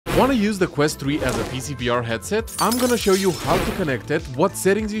Want to use the Quest 3 as a PCVR headset? I'm gonna show you how to connect it, what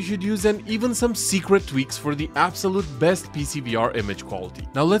settings you should use, and even some secret tweaks for the absolute best PCVR image quality.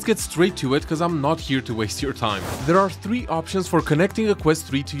 Now let's get straight to it, because I'm not here to waste your time. There are 3 options for connecting a Quest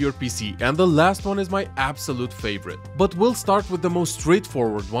 3 to your PC, and the last one is my absolute favorite. But we'll start with the most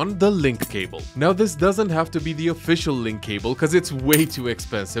straightforward one, the link cable. Now this doesn't have to be the official link cable, because it's way too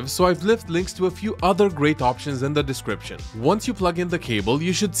expensive, so I've left links to a few other great options in the description. Once you plug in the cable,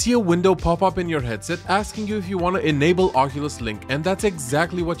 you should see a window pop up in your headset asking you if you want to enable Oculus Link, and that's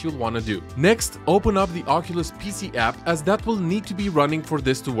exactly what you'll want to do. Next, open up the Oculus PC app, as that will need to be running for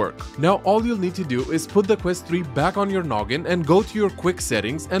this to work. Now all you'll need to do is put the Quest 3 back on your noggin and go to your quick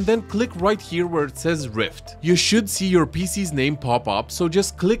settings, and then click right here where it says Rift. You should see your PC's name pop up, so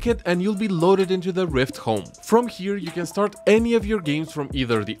just click it and you'll be loaded into the Rift home. From here you can start any of your games from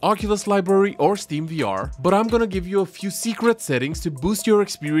either the Oculus library or Steam VR, but I'm gonna give you a few secret settings to boost your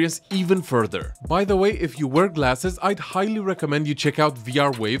experience even further. By the way, if you wear glasses, I'd highly recommend you check out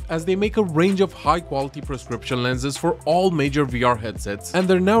VR Wave, as they make a range of high quality prescription lenses for all major VR headsets, and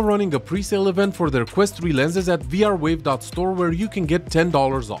they're now running a pre-sale event for their Quest 3 lenses at vrwave.store, where you can get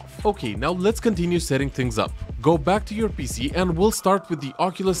 $10 off. Okay, now let's continue setting things up. Go back to your PC and we'll start with the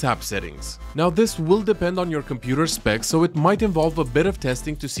Oculus app settings. Now this will depend on your computer specs, so it might involve a bit of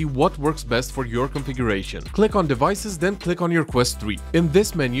testing to see what works best for your configuration. Click on devices, then click on your Quest 3. In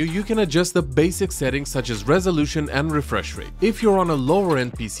this menu you can adjust the basic settings such as resolution and refresh rate. If you're on a lower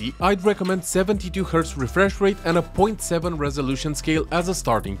end PC, I'd recommend 72Hz refresh rate and a 0.7 resolution scale as a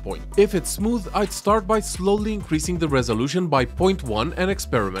starting point. If it's smooth, I'd start by slowly increasing the resolution by 0.1 and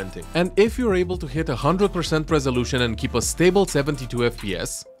experimenting. And if you're able to hit 100% resolution and keep a stable 72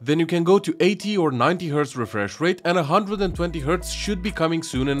 FPS, then you can go to 80 or 90Hz refresh rate, and 120Hz should be coming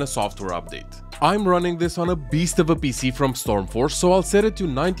soon in a software update. I'm running this on a beast of a PC from Stormforce, so I'll set it to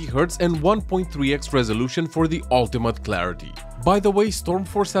 90Hz and 1.3x resolution for the ultimate clarity. By the way,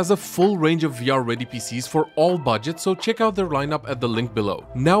 Stormforce has a full range of VR-ready PCs for all budgets, so check out their lineup at the link below.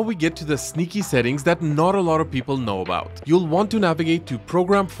 Now we get to the sneaky settings that not a lot of people know about. You'll want to navigate to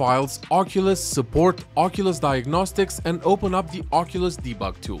Program Files, Oculus, Support, Oculus Diagnostics, and open up the Oculus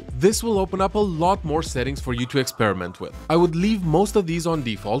Debug tool. This will open up a lot more settings for you to experiment with. I would leave most of these on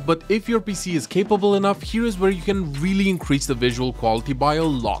default, but if your PC is capable enough, here is where you can really increase the visual quality by a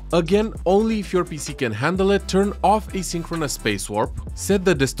lot. Again, only if your PC can handle it. Turn off asynchronous space warp, set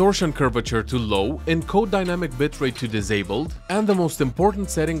the distortion curvature to low, encode dynamic bitrate to disabled, and the most important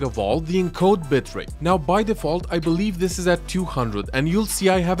setting of all, the encode bitrate. Now by default, I believe this is at 200, and you'll see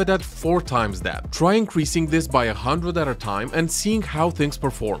I have it at 4 times that. Try increasing this by 100 at a time and seeing how things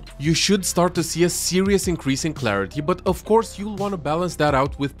perform. You should start to see a serious increase in clarity, but of course you'll want to balance that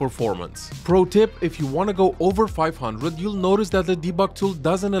out with performance. Pro tip, if you want to go over 500, you'll notice that the debug tool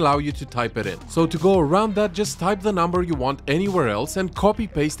doesn't allow you to type it in. So to go around that, just type the number you want anywhere else and copy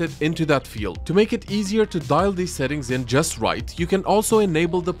paste it into that field. To make it easier to dial these settings in just right, you can also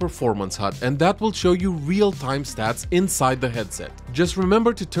enable the performance HUD, and that will show you real-time stats inside the headset. Just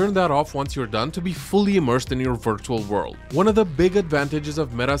remember to turn that off once you're done to be fully immersed in your virtual world. One of the big advantages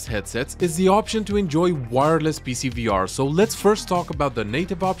of Meta's headsets is the option to enjoy wireless PCVR, so let's first talk about the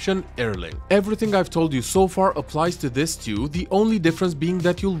native option, AirLink. Everything I've told you so far applies to this too, the only difference being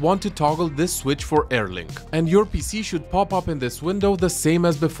that you'll want to toggle this switch for AirLink, and your PC should pop up in this window the same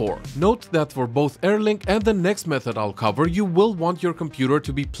as before. Note that for both AirLink and the next method I'll cover, you will want your computer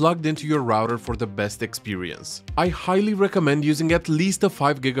to be plugged into your router for the best experience. I highly recommend using at least a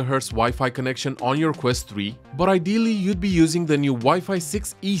 5 GHz Wi-Fi connection on your Quest 3, but ideally you'd be using the new Wi-Fi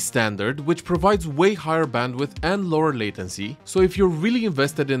 6E standard, which provides way higher bandwidth and lower latency. So if you're really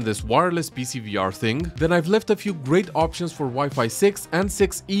invested in this wireless PCVR thing, then I've left a few great options for Wi-Fi 6 and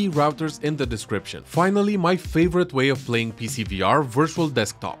 6E routers in the description. Finally, my favorite way of playing PCVR, Virtual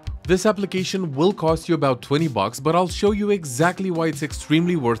Desktop. This application will cost you about $20, but I'll show you exactly why it's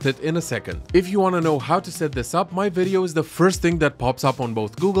extremely worth it in a second. If you want to know how to set this up, my video is the first thing that pops up on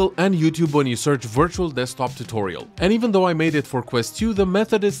both Google and YouTube when you search Virtual Desktop Tutorial. And even though I made it for Quest 2, the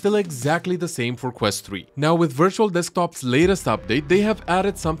method is still exactly the same for Quest 3. Now with Virtual Desktop's latest update, they have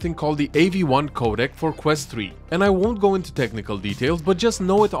added something called the AV1 codec for Quest 3. And I won't go into technical details, but just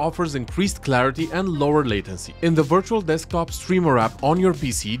know it offers increased clarity and lower latency. In the Virtual Desktop Streamer app on your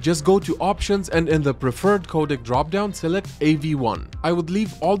PC, just just go to Options and in the Preferred Codec dropdown, select AV1. I would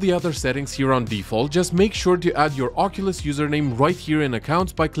leave all the other settings here on default, just make sure to add your Oculus username right here in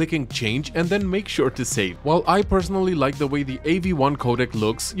Accounts by clicking Change and then make sure to save. While I personally like the way the AV1 codec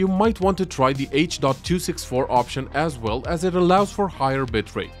looks, you might want to try the H.264 option as well, as it allows for higher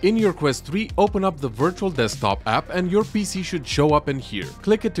bitrate. In your Quest 3, open up the virtual desktop app and your PC should show up in here.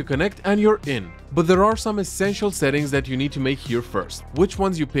 Click it to connect and you're in. But there are some essential settings that you need to make here first. Which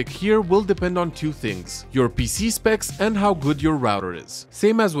ones you pick here will depend on two things: your PC specs and how good your router is.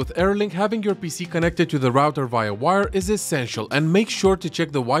 Same as with Airlink, having your PC connected to the router via wire is essential, and make sure to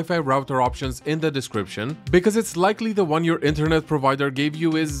check the Wi-Fi router options in the description, because it's likely the one your internet provider gave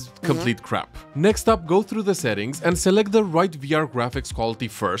you is complete crap. Next up, go through the settings and select the right VR graphics quality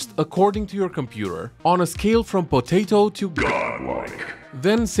first according to your computer, on a scale from potato to godlike.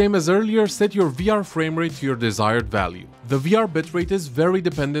 Then, same as earlier, set your VR frame rate to your desired value. The VR bitrate is very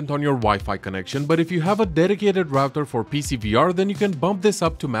dependent on your Wi-Fi connection, but if you have a dedicated router for PCVR, then you can bump this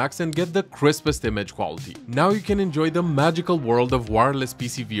up to max and get the crispest image quality. Now you can enjoy the magical world of wireless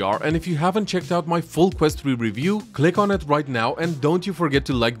PCVR, and if you haven't checked out my full Quest 3 review, click on it right now, and don't you forget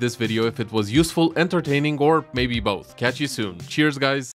to like this video if it was useful, entertaining, or maybe both. Catch you soon. Cheers, guys!